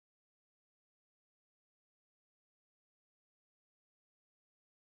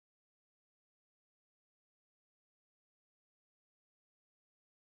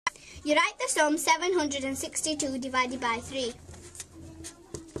You write the sum 762 divided by 3.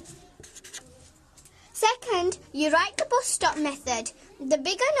 Second, you write the bus stop method. The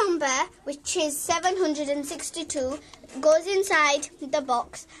bigger number, which is 762, goes inside the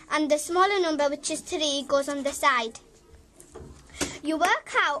box, and the smaller number, which is 3, goes on the side. You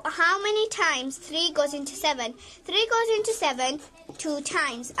work out how many times 3 goes into 7. 3 goes into 7 2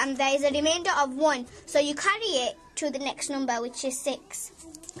 times, and there is a remainder of 1, so you carry it to the next number, which is 6.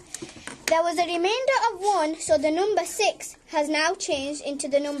 There was a remainder of 1, so the number 6 has now changed into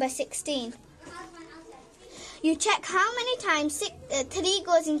the number 16. You check how many times 3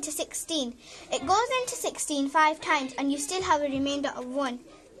 goes into 16. It goes into 16 5 times, and you still have a remainder of 1.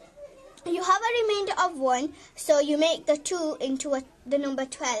 You have a remainder of 1, so you make the 2 into the number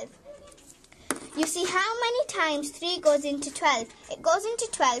 12. You see how many times 3 goes into 12. It goes into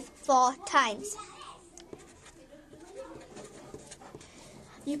 12 4 times.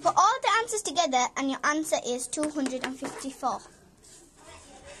 You put all the answers together, and your answer is 254.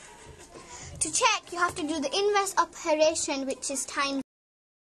 To check, you have to do the inverse operation, which is times.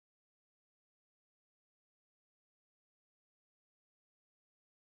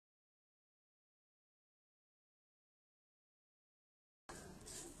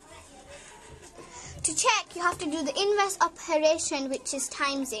 To check, you have to do the inverse operation, which is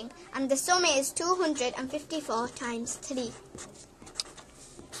timesing, and the sum is 254 times 3.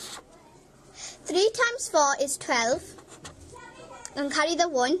 3 times 4 is 12, and carry the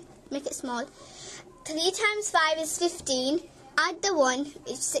 1, make it small. 3 times 5 is 15, add the 1,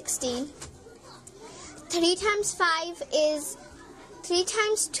 is 16. 3 times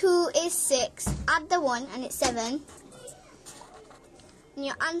 2 is 6, add the 1, and it's 7. And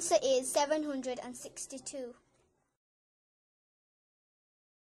your answer is 762.